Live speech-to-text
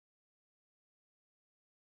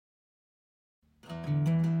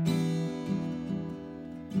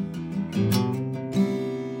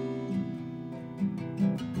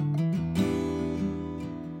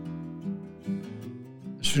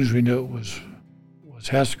soon as we knew it was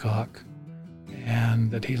Hescock and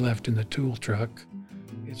that he left in the tool truck,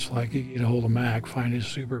 it's like you get a hold of Mac, find his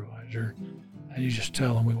supervisor, and you just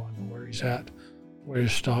tell him we want to know where he's at, where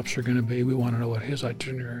his stops are going to be. We want to know what his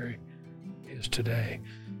itinerary is today.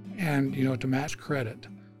 And, to Matt's credit,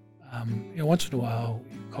 once in a while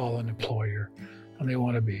you call an employer and they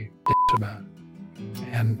want to be dicks about it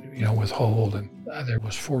and, withhold, and there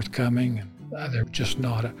was forthcoming, and there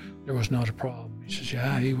was not a problem. He says,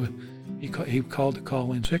 yeah, he called to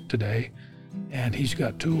call in sick today, and he's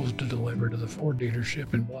got tools to deliver to the Ford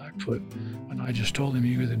dealership in Blackfoot. And I just told him,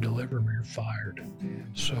 you either deliver them or you're fired.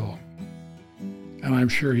 And I'm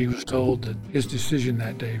sure he was told that his decision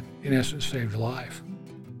that day, in essence, saved a life.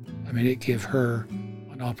 I mean, it gave her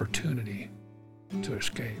an opportunity to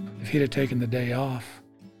escape. If he'd have taken the day off,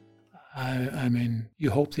 I mean,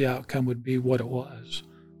 you hope the outcome would be what it was,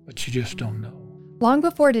 but you just don't know. Long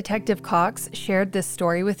before Detective Cox shared this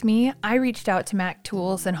story with me, I reached out to Mac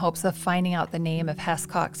Tools in hopes of finding out the name of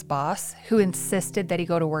Hescock's boss, who insisted that he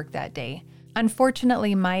go to work that day.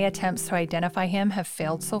 Unfortunately, my attempts to identify him have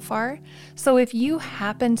failed so far, so if you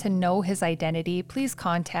happen to know his identity, please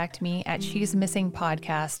contact me at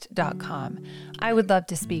shesmissingpodcast.com. I would love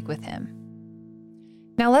to speak with him.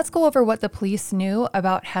 Now let's go over what the police knew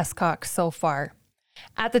about Hescock so far.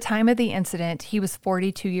 At the time of the incident, he was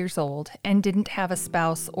 42 years old and didn't have a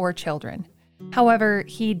spouse or children. However,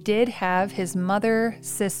 he did have his mother,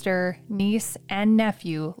 sister, niece, and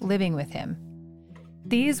nephew living with him.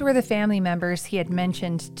 These were the family members he had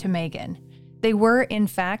mentioned to Megan. They were, in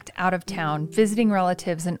fact, out of town visiting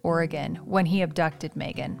relatives in Oregon when he abducted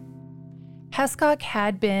Megan. Hescock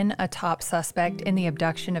had been a top suspect in the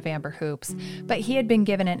abduction of Amber Hoops, but he had been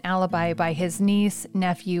given an alibi by his niece,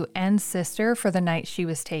 nephew, and sister for the night she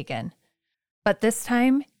was taken. But this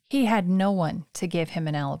time, he had no one to give him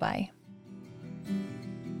an alibi.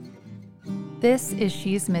 This is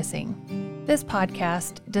She's Missing. This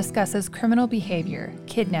podcast discusses criminal behavior,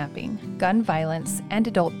 kidnapping, gun violence, and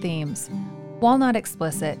adult themes. While not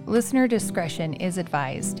explicit, listener discretion is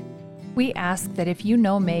advised. We ask that if you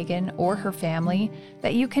know Megan or her family,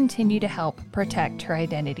 that you continue to help protect her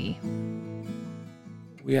identity.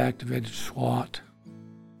 We activated SWAT.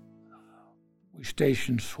 We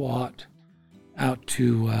stationed SWAT out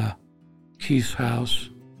to Keith's house,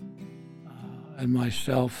 and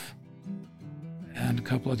myself and a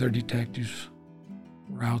couple other detectives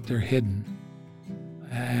were out there hidden,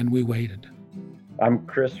 and we waited. I'm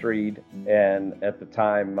Chris Reed, and at the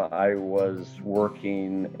time I was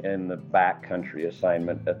working in the backcountry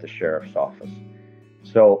assignment at the sheriff's office.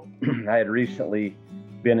 So I had recently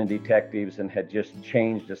been in detectives and had just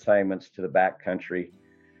changed assignments to the backcountry.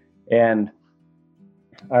 And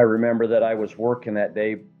I remember that I was working that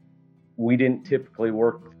day. We didn't typically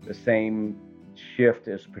work the same shift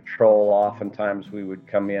as patrol. Oftentimes we would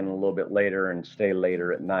come in a little bit later and stay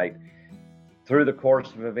later at night. Through the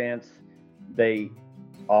course of events, they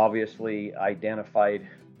obviously identified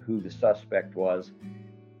who the suspect was,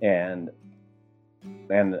 and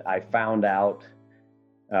I found out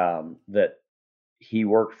that he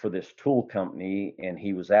worked for this tool company, and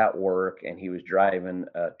he was at work and he was driving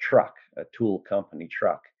a truck, a tool company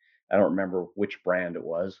truck. I don't remember which brand it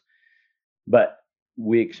was, but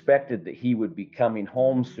we expected that he would be coming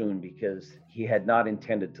home soon because he had not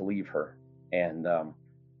intended to leave her. And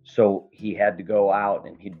so he had to go out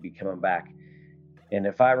and he'd be coming back. And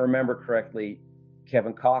if I remember correctly,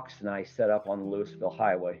 Kevin Cox and I set up on the Louisville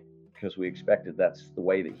Highway because we expected that's the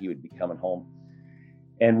way that he would be coming home.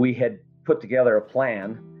 And we had put together a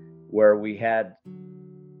plan where we had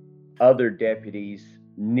other deputies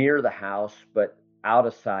near the house, but out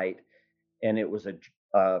of sight. And it was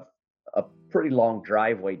a pretty long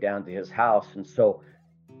driveway down to his house. And so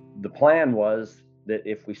the plan was that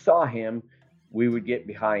if we saw him, we would get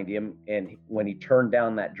behind him. And when he turned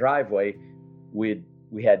down that driveway, we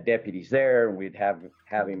had deputies there, and we'd have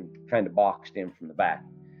him kind of boxed in from the back.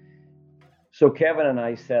 So Kevin and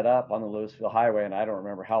I set up on the Louisville Highway, and I don't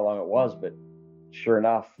remember how long it was, but sure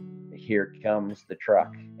enough, here comes the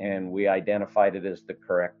truck, and we identified it as the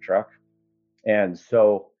correct truck. And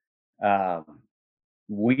so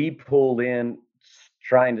we pulled in,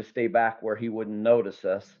 trying to stay back where he wouldn't notice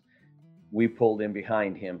us. We pulled in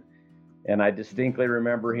behind him, and I distinctly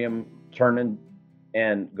remember him turning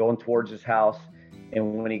and going towards his house.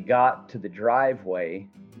 And when he got to the driveway,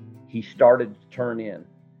 he started to turn in.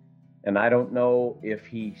 And I don't know if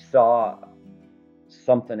he saw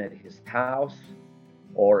something at his house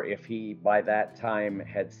or if he, by that time,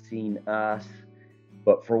 had seen us.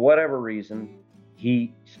 But for whatever reason,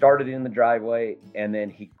 he started in the driveway and then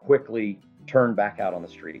he quickly turned back out on the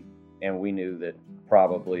street. And we knew that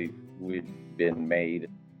probably we'd been made.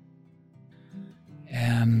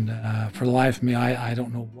 And for the life of me, I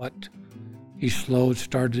don't know what. He slowed,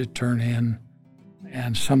 started to turn in,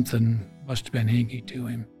 and something must have been hinky to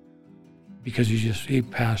him, because he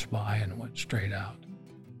passed by and went straight out.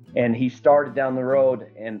 And he started down the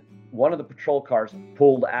road, and one of the patrol cars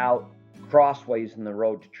pulled out crossways in the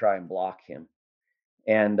road to try and block him.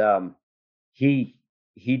 And he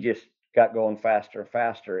just got going faster and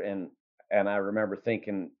faster. And I remember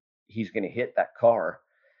thinking he's going to hit that car.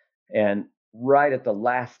 And right at the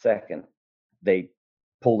last second, they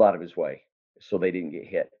pulled out of his way so they didn't get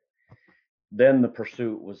hit. Then the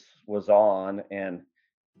pursuit was on, and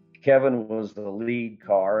Kevin was the lead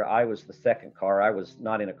car. I was the second car. I was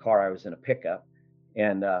not in a car. I was in a pickup.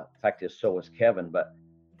 And in fact, so was Kevin. But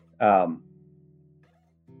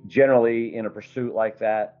generally in a pursuit like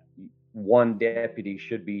that, one deputy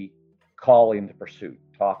should be calling the pursuit,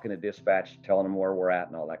 talking to dispatch, telling them where we're at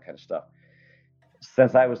and all that kind of stuff.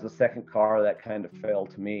 Since I was the second car, that kind of fell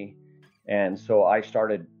to me. And so I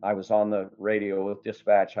was on the radio with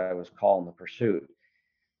dispatch. I was calling the pursuit.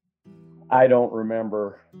 I don't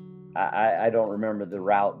remember the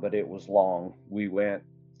route, but it was long. We went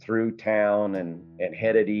through town and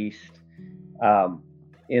headed east.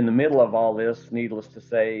 In the middle of all this, needless to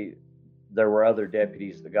say, there were other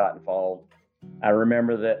deputies that got involved. I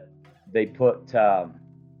remember that they put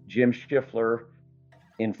Jim Schiffler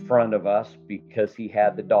in front of us because he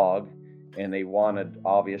had the dog, and they wanted,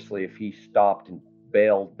 obviously, if he stopped and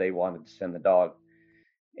bailed, they wanted to send the dog.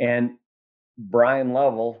 And Brian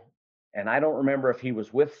Lovell, and I don't remember if he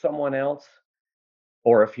was with someone else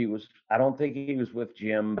or if I don't think he was with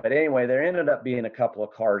Jim, but anyway, there ended up being a couple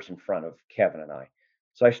of cars in front of Kevin and I.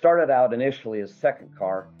 So I started out initially as second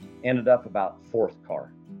car, ended up about fourth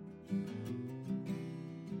car.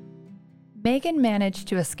 Megan managed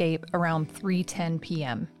to escape around 3:10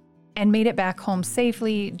 p.m. and made it back home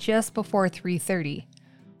safely just before 3:30.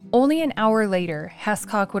 Only an hour later,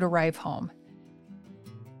 Hescock would arrive home.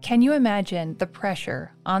 Can you imagine the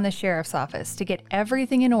pressure on the sheriff's office to get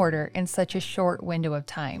everything in order in such a short window of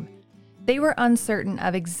time? They were uncertain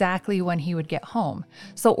of exactly when he would get home,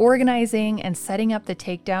 so organizing and setting up the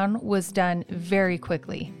takedown was done very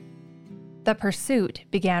quickly. The pursuit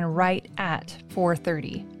began right at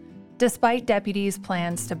 4:30. Despite deputies'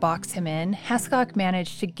 plans to box him in, Hescock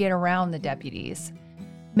managed to get around the deputies.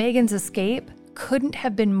 Megan's escape couldn't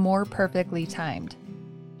have been more perfectly timed.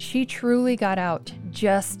 She truly got out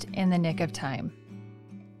just in the nick of time.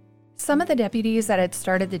 Some of the deputies that had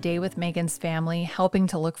started the day with Megan's family helping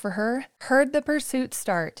to look for her heard the pursuit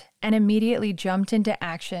start and immediately jumped into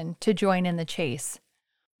action to join in the chase.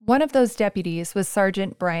 One of those deputies was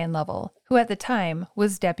Sergeant Brian Lovell, who at the time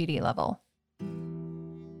was deputy level.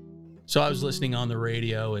 So I was listening on the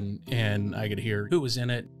radio and I could hear who was in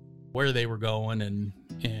it, where they were going,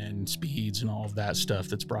 and speeds and all of that stuff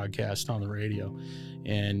that's broadcast on the radio.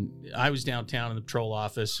 And I was downtown in the patrol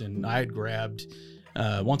office, and I had grabbed,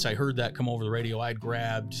 once I heard that come over the radio, I'd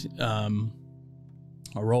grabbed a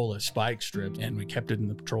roll of spike strips, and we kept it in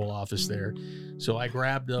the patrol office there. So I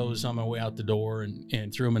grabbed those on my way out the door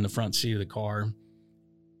and threw them in the front seat of the car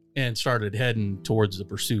and started heading towards the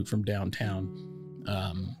pursuit from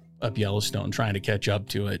downtown up Yellowstone, trying to catch up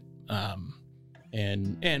to it.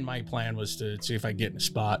 And my plan was to see if I could get in a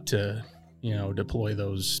spot to, deploy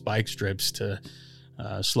those spike strips to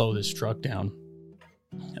slow this truck down.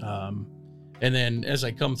 And then as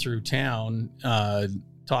I come through town,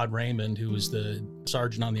 Todd Raymond, who was the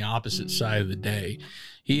sergeant on the opposite side of the day,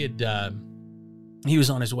 he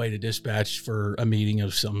was on his way to dispatch for a meeting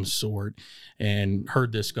of some sort and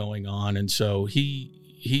heard this going on. And so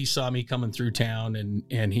he saw me coming through town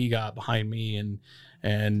and he got behind me and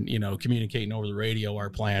communicating over the radio. Our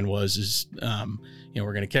plan was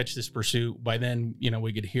we're going to catch this pursuit. By then,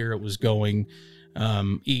 we could hear it was going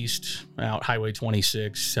east out Highway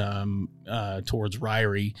 26 towards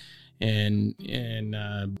Ryrie. And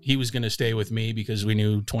he was going to stay with me because we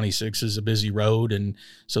knew 26 is a busy road. And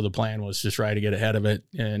so the plan was to try to get ahead of it.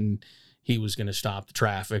 And he was going to stop the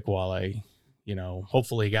traffic while I,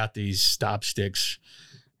 hopefully got these stop sticks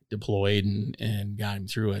deployed and got him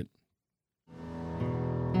through it.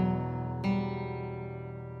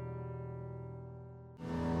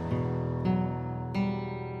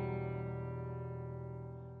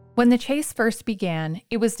 When the chase first began,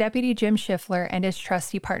 it was Deputy Jim Schiffler and his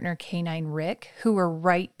trusty partner K9 Rick who were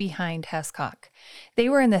right behind Hescock. They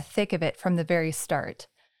were in the thick of it from the very start.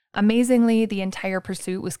 Amazingly, the entire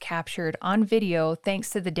pursuit was captured on video thanks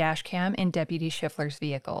to the dash cam in Deputy Schiffler's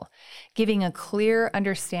vehicle, giving a clear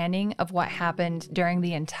understanding of what happened during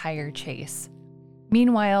the entire chase.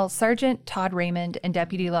 Meanwhile, Sergeant Todd Raymond and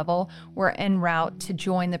Deputy Lovell were en route to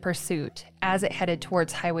join the pursuit as it headed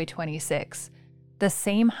towards Highway 26, the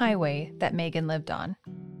same highway that Megan lived on.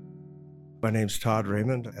 My name's Todd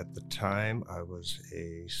Raymond. At the time, I was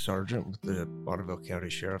a sergeant with the Bonneville County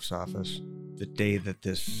Sheriff's Office. The day that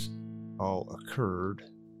this all occurred,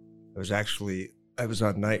 I was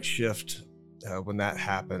on night shift when that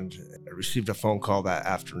happened. I received a phone call that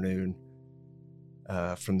afternoon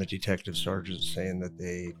from the detective sergeant saying that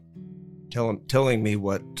they telling me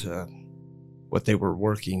what they were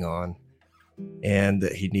working on, and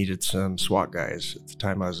that he needed some SWAT guys. At the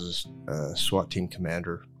time, I was a SWAT team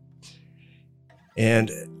commander.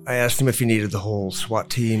 And I asked him if he needed the whole SWAT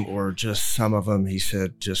team or just some of them. He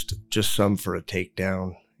said just some for a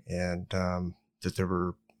takedown, and that there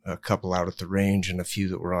were a couple out at the range and a few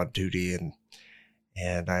that were on duty.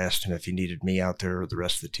 And I asked him if he needed me out there or the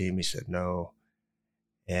rest of the team. He said no.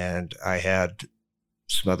 And I had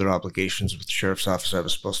some other obligations with the sheriff's office I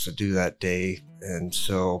was supposed to do that day. And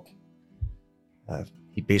so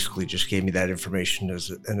he basically just gave me that information as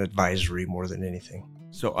an advisory more than anything.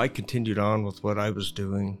 So I continued on with what I was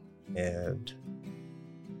doing, and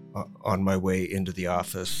on my way into the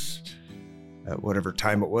office at whatever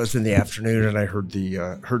time it was in the afternoon, and I heard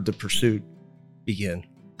the pursuit begin.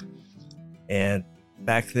 And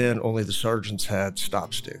back then, only the sergeants had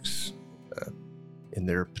stop sticks in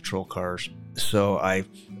their patrol cars. So I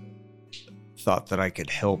thought that I could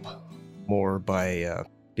help more by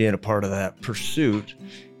being a part of that pursuit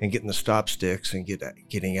and getting the stop sticks and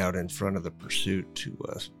getting out in front of the pursuit to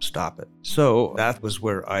stop it. So that was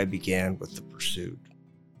where I began with the pursuit.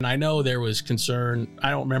 And I know there was concern.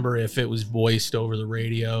 I don't remember if it was voiced over the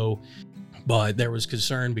radio, but there was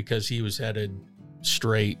concern because he was headed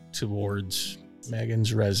straight towards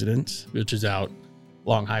Megan's residence, which is out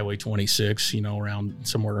along Highway 26, around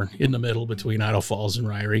somewhere in the middle between Idaho Falls and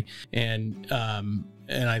Ryrie. And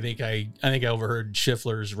I think I overheard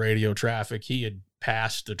Schiffler's radio traffic. He had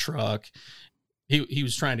passed the truck. He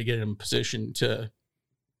was trying to get in position to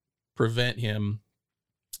prevent him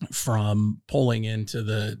from pulling into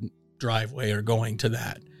the driveway or going to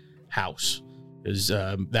that house. Is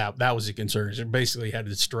that was a concern. So basically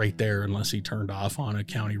headed straight there unless he turned off on a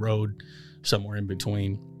county road somewhere in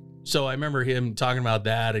between. So I remember him talking about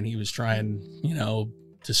that, and he was trying,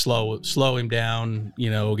 to slow him down,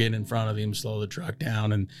 get in front of him, slow the truck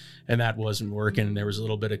down, and that wasn't working. And there was a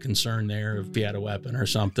little bit of concern there if he had a weapon or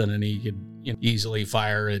something, and he could easily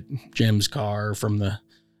fire at Jim's car from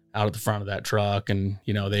out at the front of that truck. And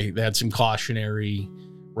they had some cautionary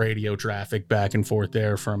radio traffic back and forth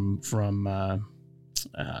there from between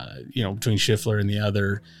Schiffler and the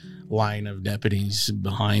other line of deputies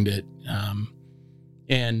behind it.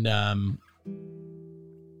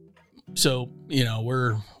 So,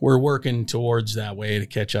 we're working towards that way to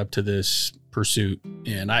catch up to this pursuit.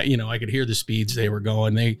 And I could hear the speeds they were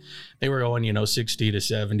going. They were going, 60 to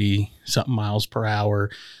 70 something miles per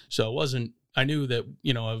hour. So it wasn't, I knew that,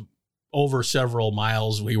 over several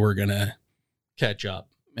miles we were going to catch up,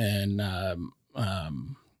 and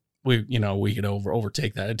we could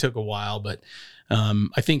overtake that. It took a while, but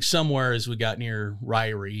I think somewhere as we got near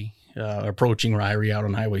Ryrie, approaching Ryrie out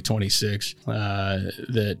on Highway 26,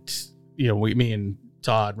 that me and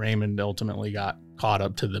Todd Raymond ultimately got caught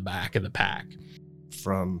up to the back of the pack.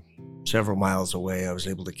 From several miles away, I was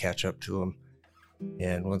able to catch up to him,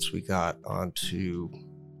 and once we got onto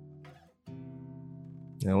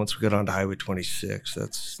Highway 26,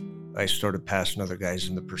 I started passing other guys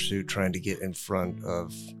in the pursuit, trying to get in front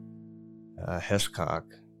of Hescock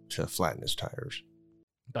to flatten his tires.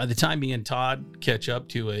 By the time me and Todd catch up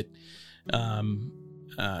to it,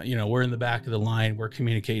 we're in the back of the line. We're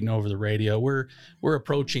communicating over the radio. We're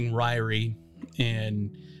approaching Ryrie,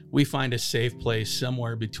 and we find a safe place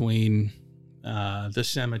somewhere between the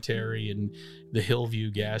cemetery and the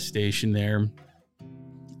Hillview gas station there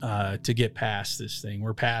to get past this thing.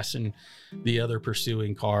 We're passing the other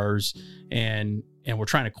pursuing cars, and we're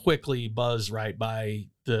trying to quickly buzz right by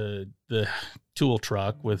the tool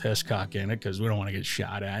truck with Hescock in it, because we don't want to get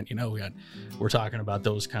shot at. We're talking about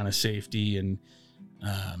those kind of safety and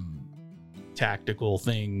tactical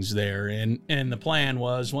things there. And the plan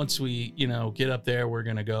was, once we, get up there, we're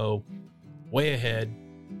going to go way ahead.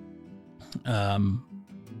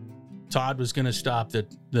 Todd was going to stop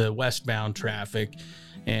the westbound traffic,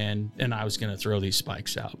 and I was going to throw these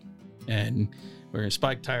spikes out, and we're going to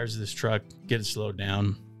spike tires of this truck, get it slowed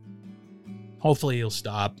down. Hopefully he'll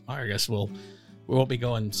stop. I guess we won't be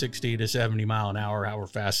going 60 to 70 mile an hour, however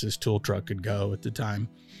fast this tool truck could go at the time.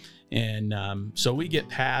 And so we get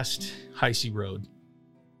past Heisey Road,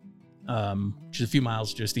 which is a few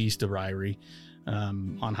miles just east of Ryrie.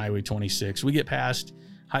 on Highway 26. We get past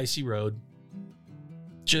High C Road,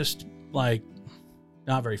 just like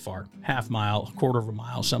not very far, half mile, a quarter of a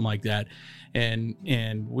mile, something like that. And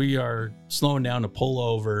we are slowing down to pull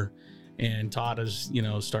over, and Todd is,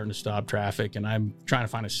 starting to stop traffic, and I'm trying to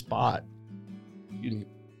find a spot. I'm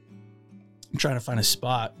trying to find a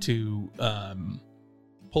spot to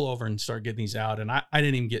pull over and start getting these out. And I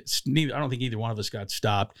didn't even I don't think either one of us got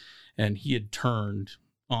stopped. And he had turned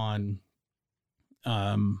on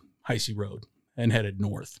High C Road and headed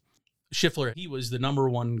north. Schiffler, he was the number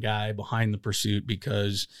one guy behind the pursuit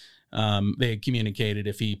because they had communicated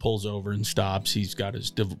if he pulls over and stops, he's got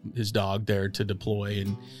his dog there to deploy.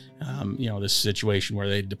 And, this situation where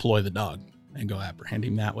they deploy the dog and go apprehend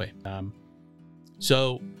him that way.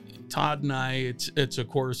 So Todd and I, it's of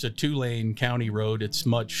course a 2-lane county road. It's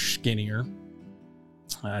much skinnier,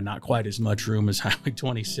 not quite as much room as Highway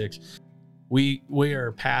 26. We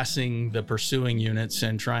are passing the pursuing units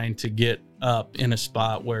and trying to get up in a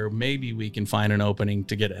spot where maybe we can find an opening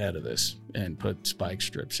to get ahead of this and put spike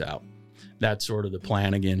strips out. That's sort of the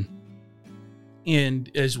plan again. And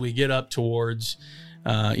as we get up towards,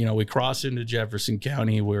 we cross into Jefferson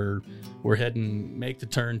County, we're heading, make the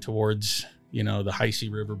turn towards, the High C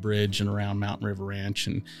River Bridge and around Mountain River Ranch.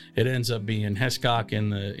 And it ends up being Hescock in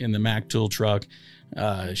the Mack tool truck,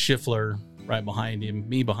 Schiffler right behind him,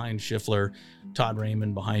 me behind Schiffler, Todd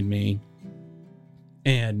Raymond behind me,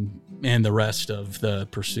 and the rest of the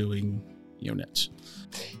pursuing units.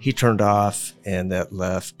 He turned off, and that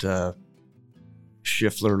left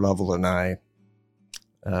Schiffler, Lovell, and I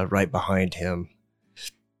right behind him.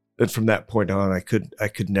 And from that point on, I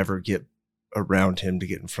could never get around him to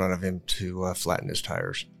get in front of him to flatten his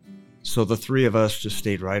tires. So the three of us just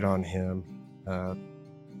stayed right on him,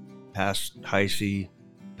 past High C,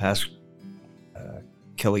 past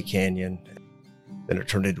Kelly Canyon, then it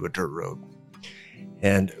turned into a dirt road.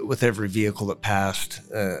 And with every vehicle that passed,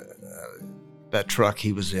 that truck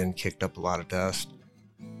he was in kicked up a lot of dust.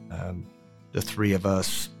 The three of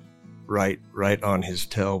us, right on his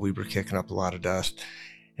tail, we were kicking up a lot of dust.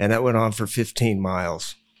 And that went on for 15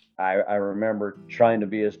 miles. I remember trying to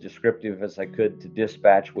be as descriptive as I could to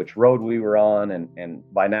dispatch which road we were on.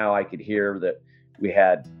 And by now I could hear that we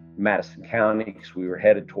had Madison County, because we were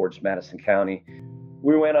headed towards Madison County.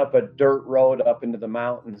 We went up a dirt road up into the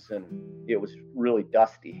mountains, and it was really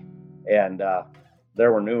dusty. And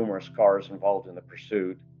there were numerous cars involved in the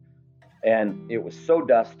pursuit. And it was so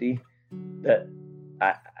dusty that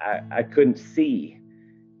I couldn't see.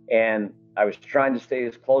 And I was trying to stay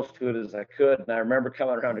as close to it as I could. And I remember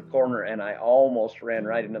coming around a corner, and I almost ran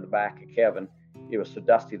right into the back of Kevin. It was so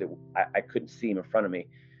dusty that I couldn't see him in front of me.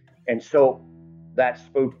 And so that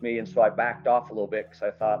spooked me. And so I backed off a little bit, because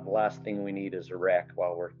I thought the last thing we need is a wreck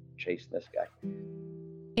while we're chasing this guy.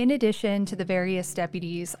 In addition to the various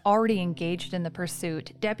deputies already engaged in the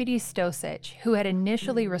pursuit, Deputy Stosich, who had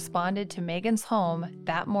initially responded to Megan's home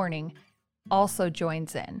that morning, also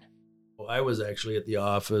joins in. Well, I was actually at the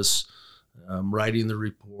office writing the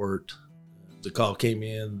report. The call came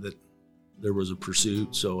in that there was a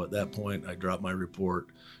pursuit. So at that point, I dropped my report,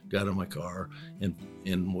 got in my car, and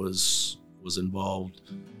was involved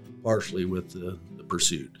partially with the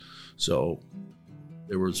pursuit. So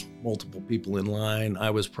there was multiple people in line. I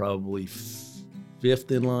was probably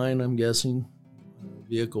fifth in line, I'm guessing,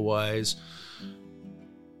 vehicle-wise,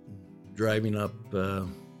 driving up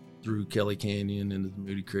through Kelly Canyon into the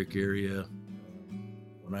Moody Creek area.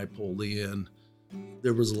 When I pulled in,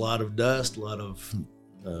 there was a lot of dust, a lot of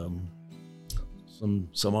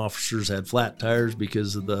some officers had flat tires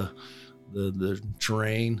because of the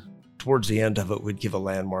terrain. Towards the end of it, we'd give a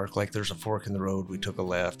landmark, like there's a fork in the road, we took a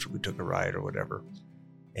left, or we took a right, or whatever.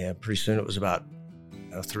 And pretty soon it was about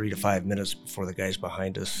 3 to 5 minutes before the guys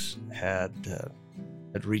behind us had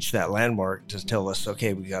reached that landmark to tell us,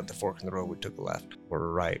 okay, we got the fork in the road, we took a left or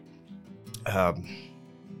a right.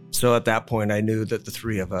 So at that point, I knew that the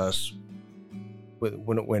three of us,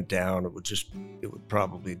 when it went down, it would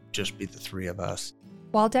probably just be the three of us.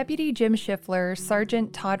 While Deputy Jim Schiffler,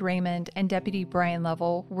 Sergeant Todd Raymond, and Deputy Brian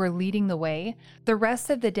Lovell were leading the way, the rest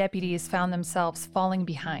of the deputies found themselves falling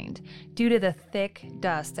behind due to the thick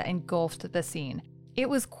dust that engulfed the scene. It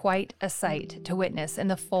was quite a sight to witness in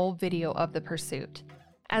the full video of the pursuit.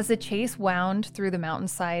 As the chase wound through the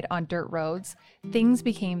mountainside on dirt roads, things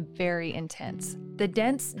became very intense. The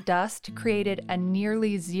dense dust created a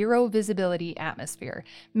nearly zero visibility atmosphere,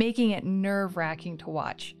 making it nerve-wracking to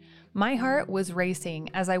watch. My heart was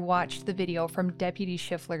racing as I watched the video from Deputy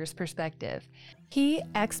Schiffler's perspective. He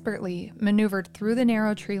expertly maneuvered through the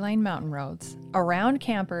narrow tree-lined mountain roads, around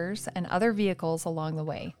campers and other vehicles along the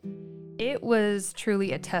way. It was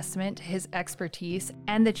truly a testament to his expertise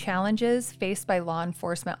and the challenges faced by law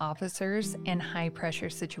enforcement officers in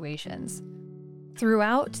high-pressure situations.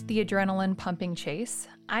 Throughout the adrenaline-pumping chase,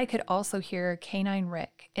 I could also hear Canine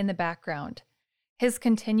Rick in the background. His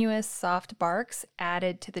continuous soft barks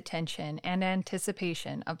added to the tension and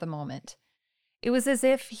anticipation of the moment. It was as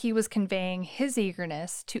if he was conveying his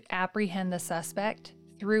eagerness to apprehend the suspect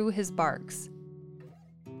through his barks.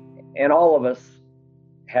 And all of us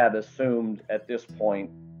had assumed at this point,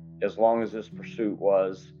 as long as this pursuit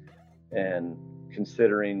was, and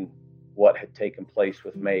considering what had taken place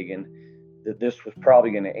with Megan, that this was probably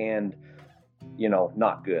going to end,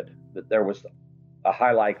 not good. That there was a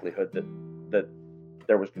high likelihood that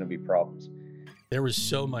there was going to be problems. There was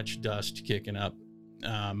so much dust kicking up,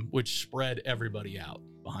 which spread everybody out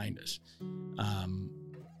behind us,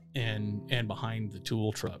 and behind the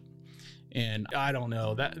tool truck. And I don't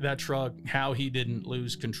know that truck, how he didn't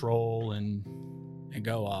lose control and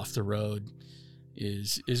go off the road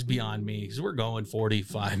is beyond me, because we're going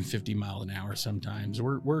 45, 50 mile an hour sometimes.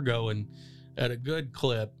 We're going at a good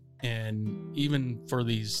clip, and even for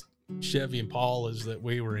these Chevy Impalas that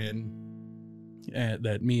we were in,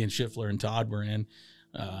 that me and Schiffler and Todd were in,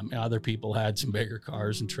 other people had some bigger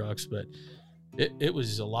cars and trucks, but it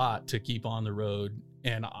was a lot to keep on the road.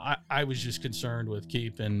 And I was just concerned with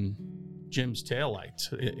keeping Jim's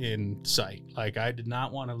taillights in sight. Like, I did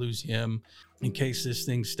not want to lose him in case this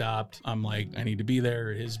thing stopped. I'm like, I need to be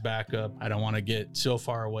there, his backup. I don't want to get so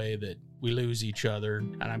far away that we lose each other.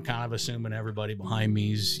 And I'm kind of assuming everybody behind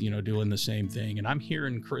me is, doing the same thing. And I'm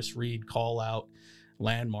hearing Chris Reed call out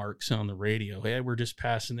landmarks on the radio. Hey, we're just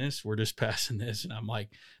passing this. We're just passing this. And I'm like,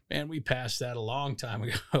 man, we passed that a long time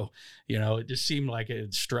ago. It just seemed like it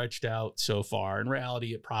had stretched out so far. In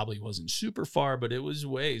reality, it probably wasn't super far, but it was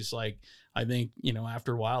ways. Like, I think,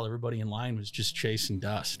 after a while, everybody in line was just chasing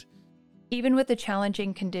dust. Even with the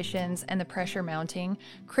challenging conditions and the pressure mounting,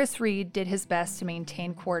 Chris Reed did his best to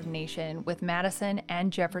maintain coordination with Madison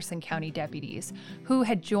and Jefferson County deputies, who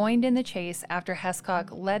had joined in the chase after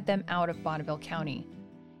Hescock led them out of Bonneville County.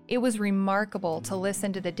 It was remarkable to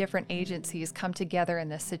listen to the different agencies come together in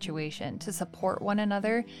this situation to support one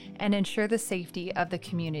another and ensure the safety of the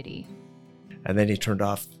community. And then he turned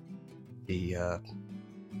off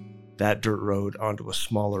that dirt road onto a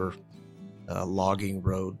smaller logging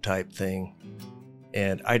road type thing,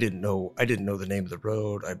 and I didn't know the name of the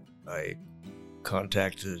road. I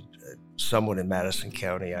contacted someone in Madison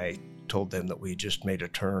County. I told them that we just made a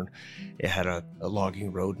turn. It had a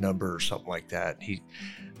logging road number or something like that.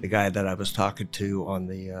 The guy that I was talking to on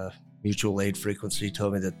the mutual aid frequency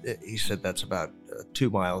told me that he said that's about 2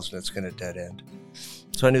 miles and it's going to dead end.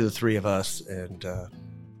 So I knew the three of us and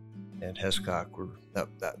Hescock were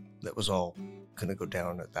that was all going to go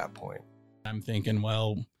down at that point. I'm thinking,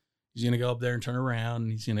 well, he's going to go up there and turn around.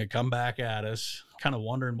 He's going to come back at us, kind of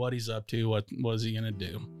wondering what he's up to. What was he going to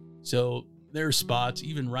do? So there's spots,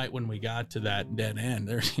 even right when we got to that dead end,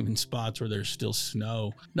 there's even spots where there's still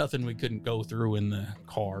snow. Nothing we couldn't go through in the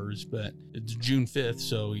cars, but it's June 5th,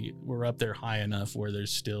 so we're up there high enough where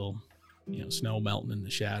there's still, snow melting in the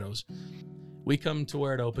shadows. We come to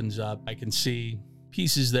where it opens up. I can see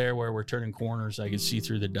pieces there where we're turning corners. I could see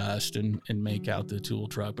through the dust and make out the tool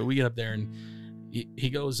truck. But we get up there and he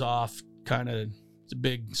goes off, kind of, it's a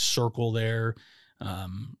big circle there,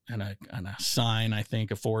 and a sign, I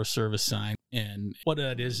think, a Forest Service sign. And what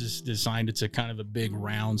that is designed, it's a kind of a big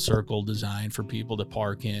round circle designed for people to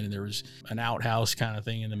park in. And there was an outhouse kind of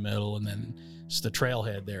thing in the middle, and then it's the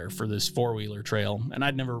trailhead there for this four-wheeler trail. And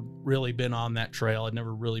I'd never really been on that trail. I'd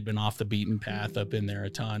never really been off the beaten path up in there a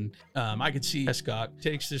ton. I could see Hescock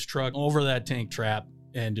takes this truck over that tank trap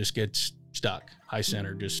and just gets stuck high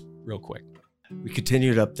center just real quick. We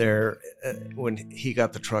continued up there. When he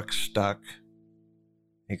got the truck stuck,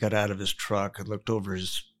 he got out of his truck and looked over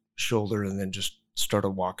his shoulder and then just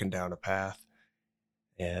started walking down a path.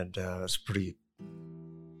 And it's a pretty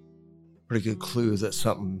good clue that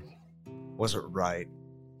something wasn't right.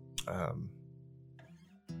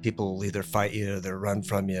 People will either fight you, they'll run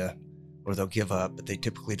from you, or they'll give up, but they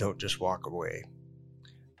typically don't just walk away.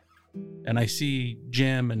 And I see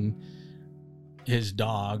Jim and his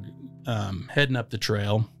dog heading up the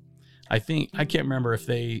trail. I can't remember if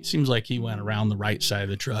seems like he went around the right side of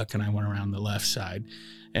the truck and I went around the left side.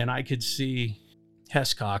 And I could see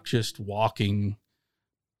Hescock just walking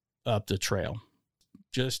up the trail,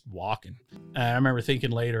 just walking. And I remember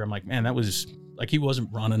thinking later, I'm like, man, that was like, he wasn't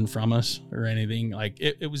running from us or anything. Like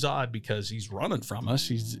it was odd because he's running from us.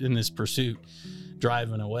 He's in this pursuit,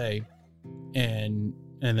 driving away. And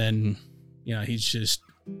then, he's just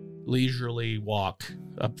leisurely walk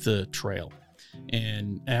up the trail.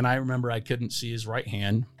 And I remember I couldn't see his right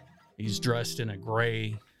hand. He's dressed in a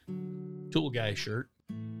gray tool guy shirt,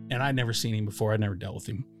 and I'd never seen him before. I'd never dealt with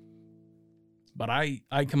him. But I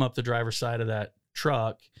come up the driver's side of that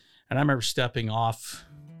truck, and I remember stepping off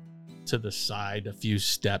to the side a few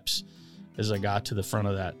steps as I got to the front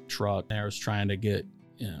of that truck. I was trying to get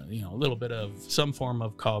a little bit of some form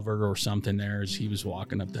of cover or something there as he was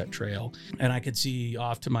walking up that trail. And I could see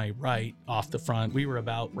off to my right, off the front, we were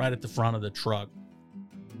about right at the front of the truck.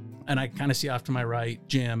 And I kind of see off to my right,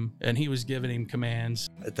 Jim, and he was giving him commands.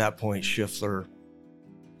 At that point, Schiffler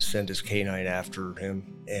sent his canine after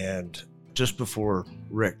him. And just before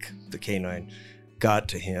Rick, the canine, got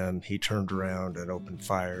to him, he turned around and opened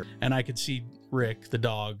fire. And I could see Rick, the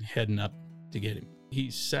dog, heading up to get him. He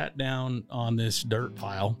sat down on this dirt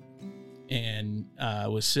pile and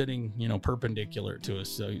was sitting, perpendicular to us.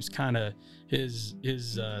 So he was kind of, his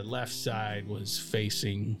left side was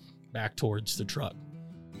facing back towards the truck,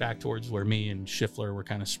 back towards where me and Schiffler were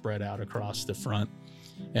kind of spread out across the front.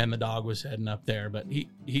 And the dog was heading up there. But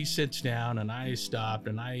he sits down, and I stopped,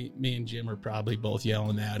 and me and Jim are probably both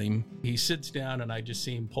yelling at him. He sits down, and I just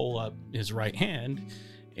see him pull up his right hand.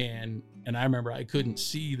 And I remember I couldn't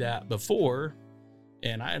see that before.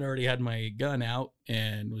 And I had already had my gun out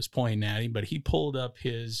and was pointing at him, but he pulled up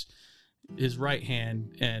his right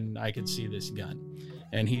hand, and I could see this gun.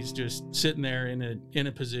 And he's just sitting there in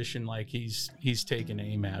a position like he's taking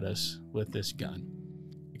aim at us with this gun.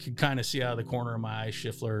 You could kind of see out of the corner of my eye,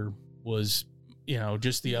 Schiffler was,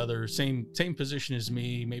 just the other same position as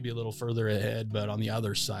me, maybe a little further ahead, but on the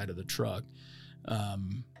other side of the truck.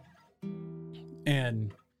 And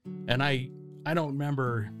I don't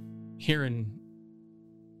remember hearing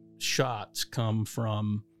shots come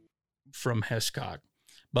from Hescock,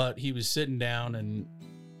 but he was sitting down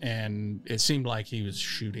and it seemed like he was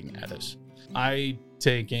shooting at us. I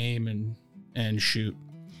take aim and shoot,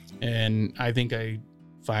 and I think I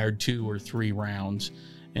fired 2 or 3 rounds.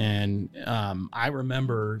 And I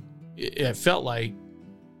remember it felt like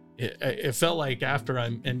after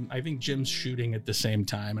and I think Jim's shooting at the same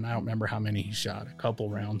time, and I don't remember how many he shot, a couple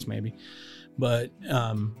rounds maybe, but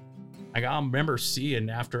I remember seeing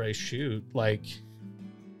after I shoot, like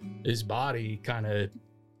his body kind of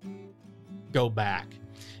go back,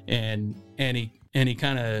 and he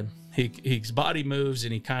kind of his body moves,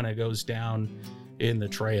 and he kind of goes down in the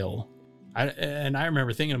trail. I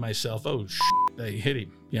remember thinking to myself, "Oh shit, they hit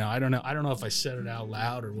him." I don't know if I said it out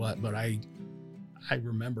loud or what, but I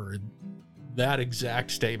remember that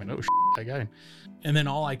exact statement. "Oh shit, I got him." And then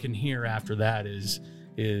all I can hear after that is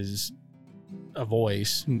a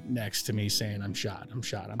voice next to me saying, I'm shot.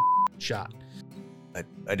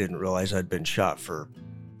 I didn't realize I'd been shot for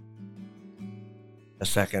a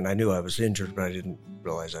second. I knew I was injured, but I didn't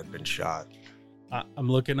realize I'd been shot. I'm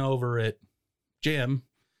looking over at Jim,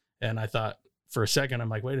 and I thought for a second, I'm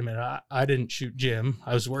like, wait a minute, I didn't shoot Jim.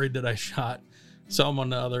 I was worried that I shot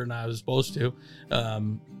someone other than I was supposed to.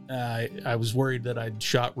 I was worried that I'd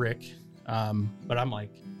shot Rick, but I'm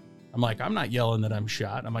like, I'm not yelling that I'm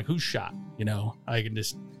shot. I'm like, who's shot? I can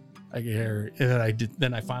hear, and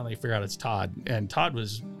then I finally figure out it's Todd, and Todd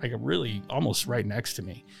was like really almost right next to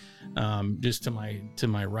me, just to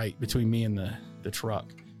my right, between me and the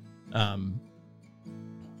truck.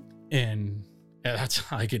 And that's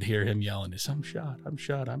how I could hear him yelling, I'm shot, I'm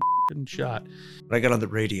f***ing shot. I got on the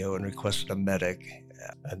radio and requested a medic,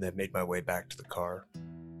 and then made my way back to the car.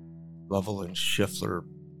 Lovell and Schiffler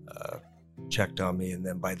checked on me, and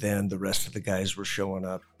then by then the rest of the guys were showing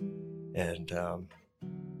up, and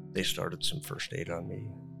they started some first aid on me.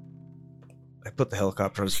 I put the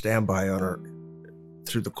helicopter on standby on her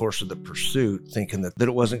through the course of the pursuit, thinking that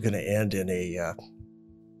it wasn't going to end in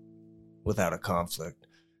without a conflict,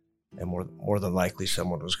 and more than likely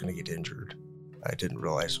someone was going to get injured. I didn't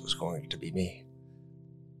realize it was going to be me.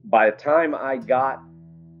 By the time I got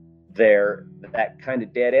there, that kind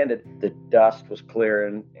of dead ended. The dust was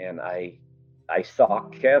clearing, and I saw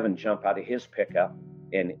Kevin jump out of his pickup,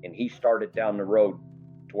 and he started down the road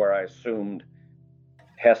to where I assumed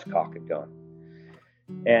Hescock had gone.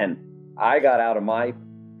 And I got out of my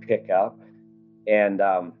pickup, and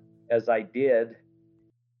as I did,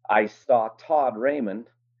 I saw Todd Raymond,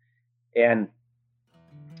 and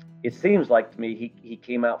it seems like to me he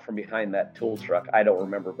came out from behind that tool truck. I don't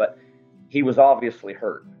remember, but he was obviously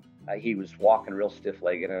hurt. He was walking real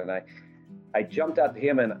stiff-legged, and I jumped out to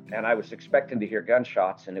him, and I was expecting to hear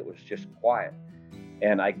gunshots, and it was just quiet.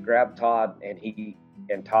 And I grabbed Todd,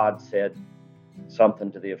 and Todd said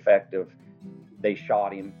something to the effect of, they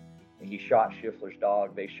shot him. He shot Schiffler's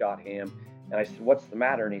dog. They shot him. And I said, what's the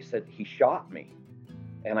matter? And he said, he shot me.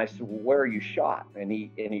 And I said, well, where are you shot? And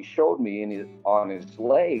he showed me on his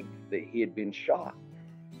leg that he had been shot.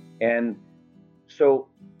 And so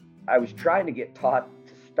I was trying to get Todd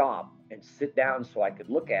to stop and sit down so I could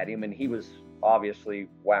look at him, and he was obviously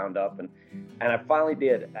wound up. And I finally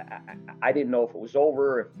did. I didn't know if it was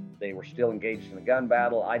over, if they were still engaged in a gun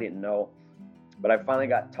battle. I didn't know. But I finally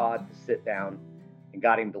got Todd to sit down and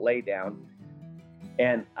got him to lay down.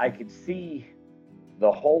 And I could see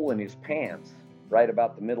the hole in his pants right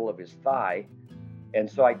about the middle of his thigh. And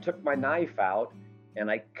so I took my knife out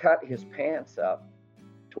and I cut his pants up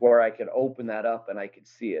to where I could open that up and I could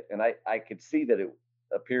see it. And I could see that it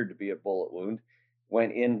appeared to be a bullet wound,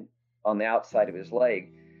 went in on the outside of his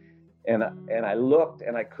leg. And I looked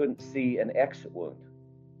and I couldn't see an exit wound.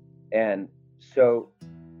 And so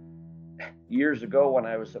years ago when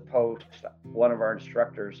I was a post, one of our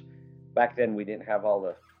instructors, back then we didn't have all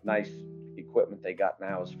the nice equipment they got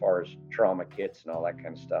now as far as trauma kits and all that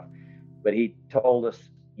kind of stuff. But he told us,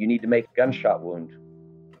 you need to make a gunshot wound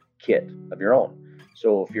kit of your own.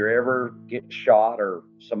 So if you're ever getting shot or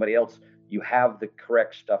somebody else, you have the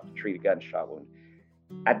correct stuff to treat a gunshot wound.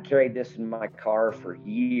 I'd carried this in my car for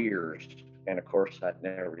years. And of course, I'd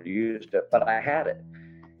never used it, but I had it.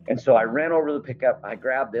 And so I ran over to the pickup, I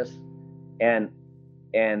grabbed this, and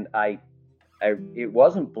it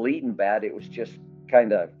wasn't bleeding bad. It was just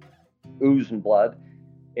kind of oozing blood.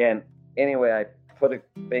 And anyway, I put a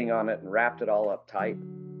thing on it and wrapped it all up tight.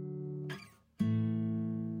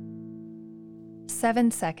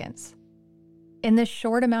 7 seconds. In this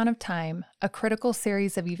short amount of time, a critical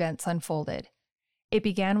series of events unfolded. It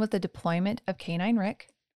began with the deployment of K9 Rick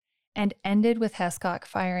and ended with Hescock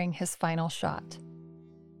firing his final shot.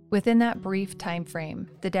 Within that brief time frame,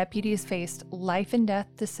 the deputies faced life and death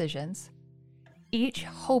decisions, each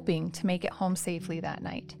hoping to make it home safely that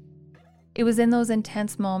night. It was in those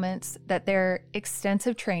intense moments that their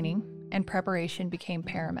extensive training and preparation became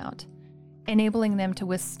paramount, enabling them to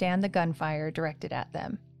withstand the gunfire directed at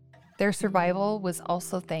them. Their survival was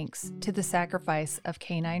also thanks to the sacrifice of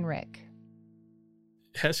K9 Rick.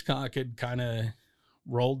 Hescock had kind of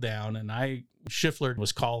rolled down, and Schiffler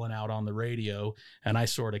was calling out on the radio, and I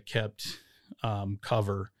sort of kept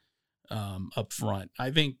cover up front. I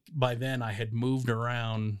think by then I had moved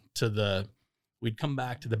around we'd come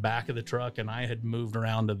back to the back of the truck, and I had moved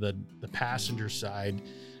around to the passenger side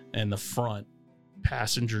and the front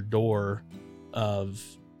passenger door of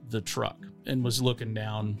the truck and was looking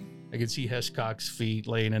down. I could see Hescock's feet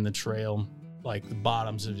laying in the trail, like the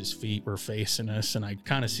bottoms of his feet were facing us, and I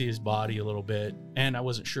kind of see his body a little bit, and I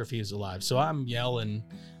wasn't sure if he was alive. So I'm yelling.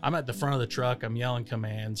 I'm at the front of the truck. I'm yelling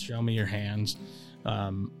commands. Show me your hands.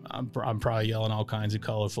 I'm probably yelling all kinds of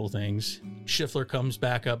colorful things. Schiffler comes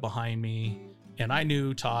back up behind me, and I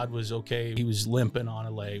knew Todd was okay. He was limping on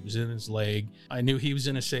a leg. It was in his leg. I knew he was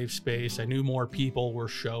in a safe space. I knew more people were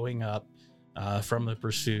showing up from the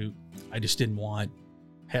pursuit. I just didn't want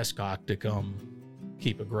Hescock to come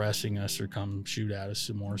keep aggressing us or come shoot at us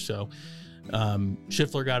some more. So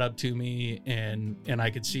Schiffler got up to me, and I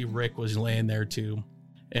could see Rick was laying there too.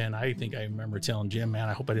 And I think I remember telling Jim, man,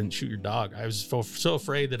 I hope I didn't shoot your dog. I was so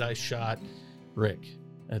afraid that I shot Rick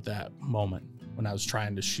at that moment when I was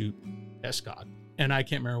trying to shoot Hescock. And I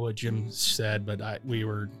can't remember what Jim said, but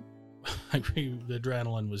the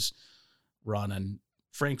adrenaline was running.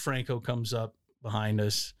 Frank Franco comes up behind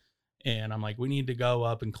us, and I'm like, we need to go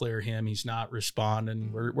up and clear him. He's not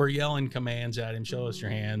responding. We're yelling commands at him. Show us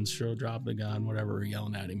your hands. Drop the gun, whatever we're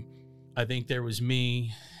yelling at him. I think there was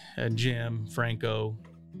me and Jim Franco,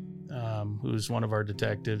 who was one of our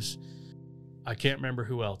detectives. I can't remember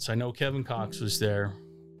who else. I know Kevin Cox was there.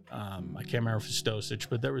 I can't remember if it's Stosich,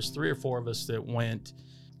 but there was 3 or 4 of us that went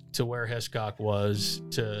to where Hescock was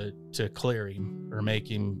to clear him or make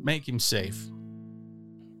him safe.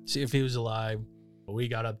 See if he was alive. We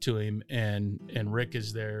got up to him, and Rick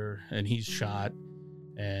is there, and he's shot,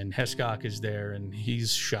 and Hescock is there, and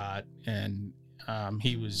he's shot, and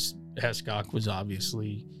Hescock was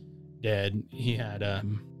obviously dead. He had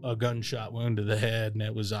a gunshot wound to the head, and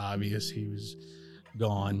it was obvious he was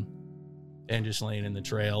gone and just laying in the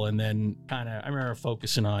trail. And then I remember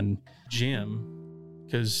focusing on Jim,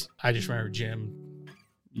 because I just remember Jim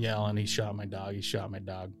yelling, he shot my dog.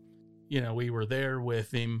 You know, we were there with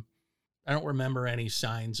him. I don't remember any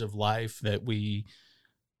signs of life that we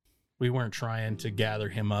weren't trying to gather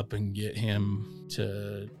him up and get him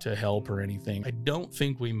to help or anything. I don't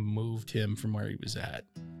think we moved him from where he was at.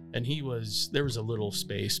 And there was a little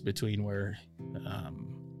space between where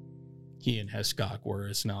he and Hescock were.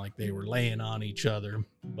 It's not like they were laying on each other,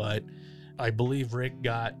 but I believe Rick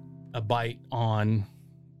got a bite on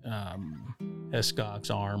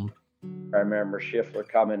Hescock's arm, I remember Schiffler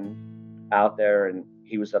coming out there, and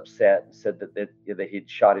he was upset and said that he'd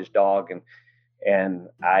shot his dog, and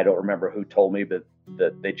I don't remember who told me, but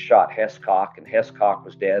that they'd shot Hescock, and Hescock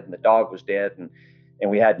was dead, and the dog was dead, and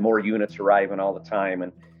we had more units arriving all the time.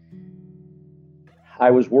 And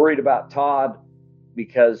I was worried about Todd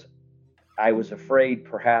because I was afraid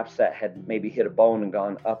perhaps that had maybe hit a bone and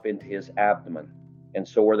gone up into his abdomen. And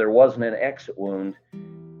so where there wasn't an exit wound,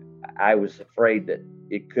 I was afraid that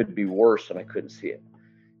it could be worse and I couldn't see it.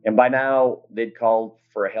 And by now they'd called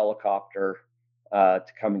for a helicopter to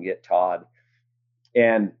come and get Todd.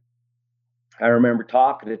 And I remember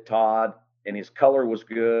talking to Todd, and his color was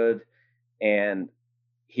good and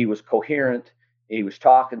he was coherent. He was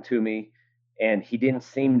talking to me and he didn't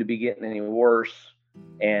seem to be getting any worse.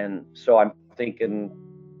 And so I'm thinking,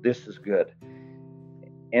 this is good.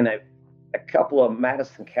 And a couple of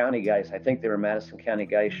Madison County guys, I think they were Madison County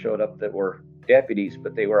guys, showed up that were deputies,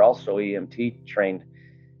 but they were also EMT trained,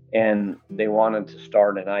 and they wanted to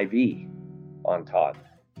start an IV on Todd.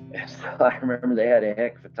 And so I remember they had a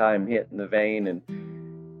heck of a time hitting the vein,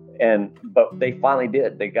 but they finally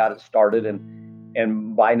did. They got it started,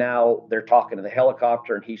 and by now they're talking to the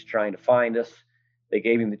helicopter, and he's trying to find us. They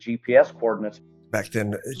gave him the GPS coordinates. Back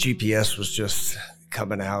then, GPS was just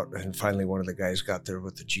coming out, and finally one of the guys got there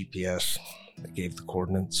with the GPS that gave the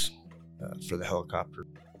coordinates for the helicopter.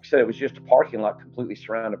 Like I said, it was just a parking lot completely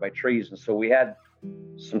surrounded by trees, and so we had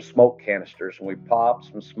some smoke canisters, and we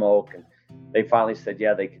popped some smoke, and they finally said,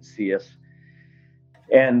 yeah, they could see us.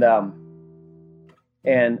 And I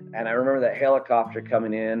remember that helicopter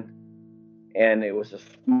coming in, and it was a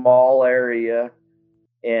small area,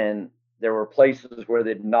 and there were places where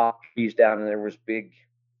they'd knocked trees down, and there was big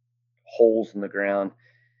holes in the ground.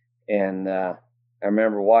 And I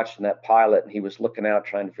remember watching that pilot, and he was looking out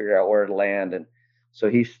trying to figure out where to land. And so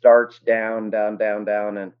he starts down,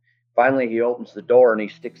 and finally he opens the door and he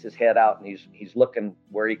sticks his head out, and he's looking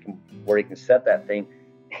where he can set that thing.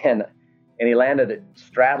 And he landed it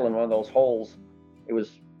straddling one of those holes. It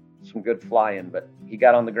was some good flying, but he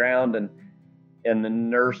got on the ground, and the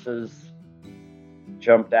nurses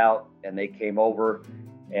jumped out and they came over,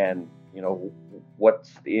 and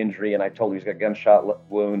what's the injury? And I told him he's got a gunshot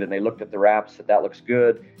wound, and they looked at the wraps, said that looks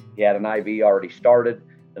good. He had an IV already started,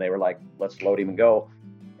 and they were like, let's load him and go.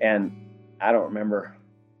 And I don't remember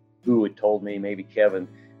who had told me, maybe Kevin,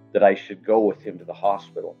 that I should go with him to the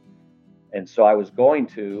hospital. And so I was going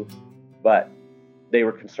to, but they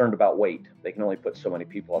were concerned about weight. They can only put so many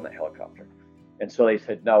people on that helicopter. And so they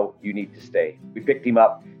said, no, you need to stay. We picked him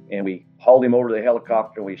up and we hauled him over to the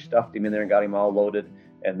helicopter, and we stuffed him in there and got him all loaded,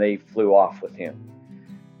 and they flew off with him.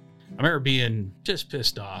 I remember being just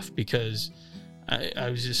pissed off because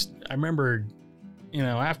I remember,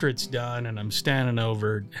 after it's done and I'm standing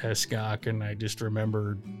over Hescock, and I just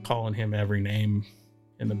remember calling him every name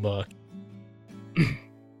in the book.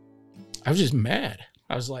 I was just mad.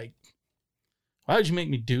 I was like, why would you make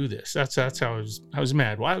me do this? That's how I was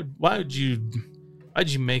mad. Why would you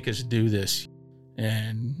make us do this?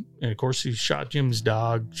 And of course he shot Jim's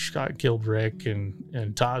dog, killed Rick,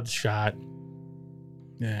 and Todd's shot.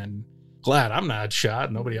 And glad I'm not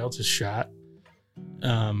shot. Nobody else is shot.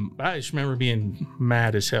 I just remember being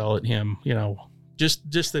mad as hell at him,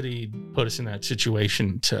 just that he put us in that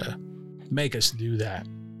situation to make us do that.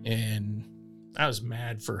 And I was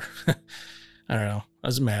mad for, I don't know. I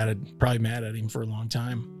was probably mad at him for a long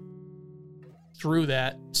time. Through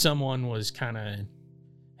that, someone was kind of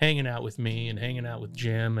hanging out with me and hanging out with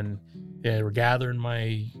Jim, and they were gathering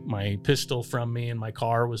my pistol from me, and my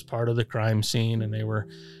car was part of the crime scene, and they were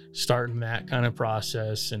starting that kind of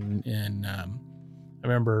process. And I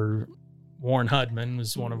remember Warren Hudman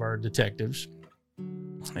was one of our detectives,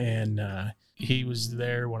 and he was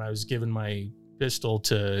there when I was giving my pistol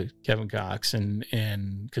to Kevin Cox, and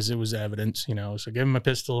because it was evidence, so give him my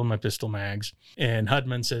pistol and my pistol mags. And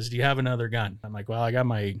Hudman says, do you have another gun? I'm like, well, I got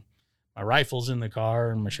my rifle's in the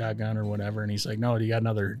car and my shotgun or whatever. And he's like, no, do you got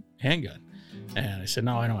another handgun? And I said,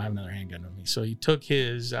 no, I don't have another handgun with me. So he took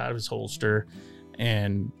his out of his holster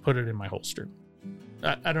and put it in my holster.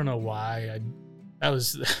 I don't know why. That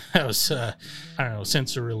was I don't know,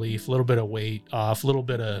 sense of relief, a little bit of weight off, a little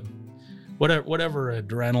bit of whatever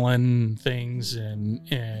adrenaline things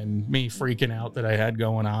and me freaking out that I had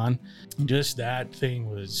going on. Just that thing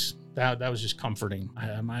was, that was just comforting.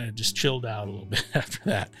 I might have just chilled out a little bit after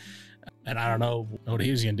that. And I don't know what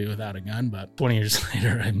he was going to do without a gun, but 20 years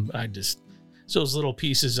later, it's those little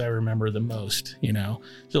pieces I remember the most,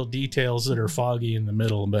 little details that are foggy in the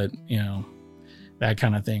middle, but, that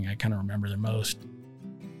kind of thing I kind of remember the most.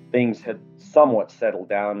 Things had somewhat settled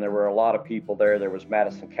down. There were a lot of people there. There was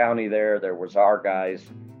Madison County there. There was our guys.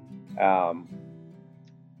 And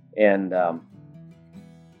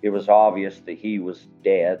it was obvious that he was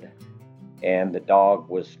dead, and the dog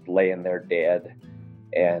was laying there dead.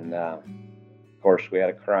 And of course, we had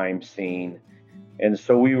a crime scene. And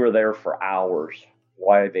so we were there for hours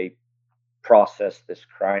while they processed this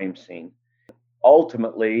crime scene.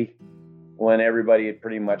 Ultimately, when everybody had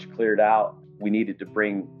pretty much cleared out, we needed to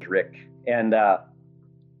bring Rick. And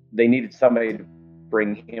they needed somebody to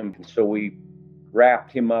bring him. So we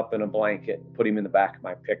wrapped him up in a blanket, put him in the back of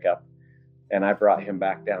my pickup, and I brought him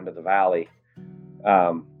back down to the valley.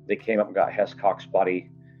 They came up and got Hescock's body.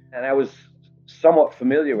 And I was somewhat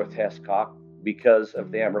familiar with Hescock because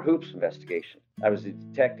of the Amber Hoops investigation. I was a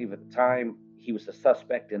detective at the time. He was a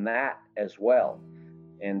suspect in that as well.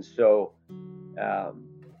 And so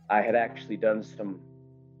I had actually done some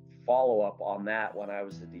follow-up on that when I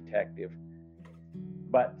was a detective.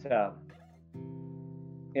 But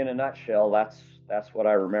in a nutshell, that's what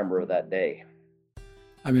I remember of that day.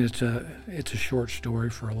 I mean, it's a short story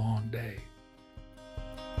for a long day.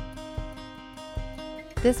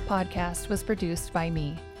 This podcast was produced by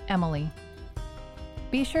me, Emily.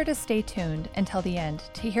 Be sure to stay tuned until the end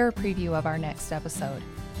to hear a preview of our next episode.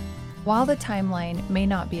 While the timeline may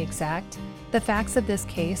not be exact, the facts of this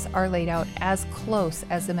case are laid out as close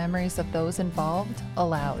as the memories of those involved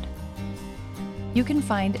allowed. You can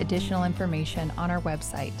find additional information on our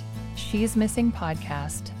website,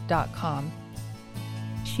 she'smissingpodcast.com.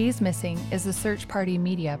 She's Missing is a Search Party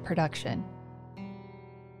Media production.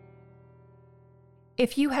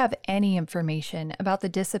 If you have any information about the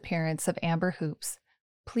disappearance of Amber Hoops,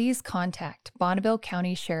 please contact Bonneville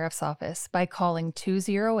County Sheriff's Office by calling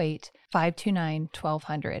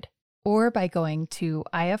 208-529-1200 or by going to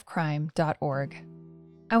ifcrime.org.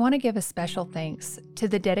 I want to give a special thanks to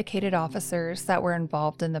the dedicated officers that were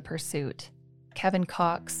involved in the pursuit: Kevin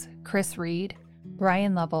Cox, Chris Reed,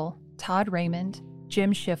 Brian Lovell, Todd Raymond,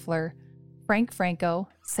 Jim Schiffler, Frank Franco,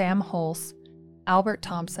 Sam Holz, Albert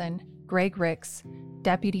Thompson, Greg Ricks,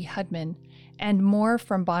 Deputy Hudman, and more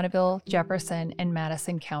from Bonneville, Jefferson, and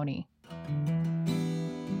Madison County.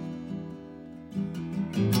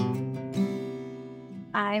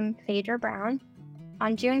 I'm Phaedra Brown.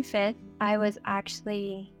 On June 5th, I was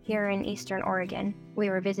actually here in Eastern Oregon. We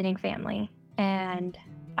were visiting family, and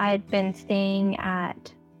I had been staying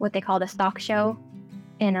at what they call the stock show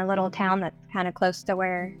in a little town that's kind of close to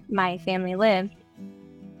where my family lived.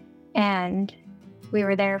 And we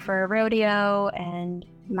were there for a rodeo, and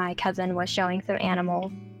my cousin was showing some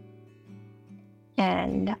animals.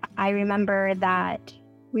 And I remember that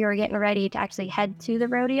we were getting ready to actually head to the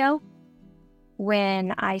rodeo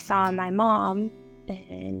when I saw my mom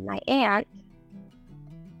and my aunt.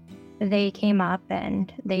 They came up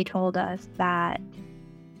and they told us that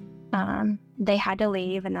they had to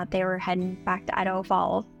leave and that they were heading back to Idaho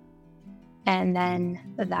Falls. And then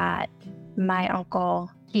that my uncle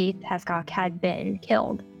Keith Hescock had been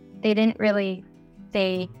killed. They didn't really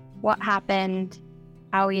say what happened,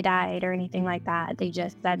 how he died, or anything like that. They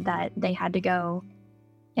just said that they had to go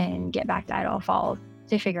and get back to Idaho Falls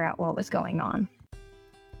to figure out what was going on.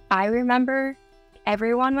 I remember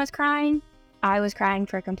everyone was crying. I was crying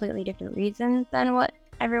for completely different reasons than what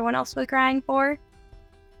everyone else was crying for.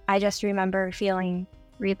 I just remember feeling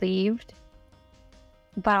relieved,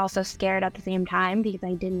 but also scared at the same time because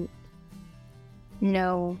I didn't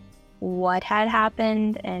know what had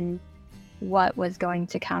happened and what was going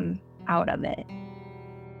to come out of it.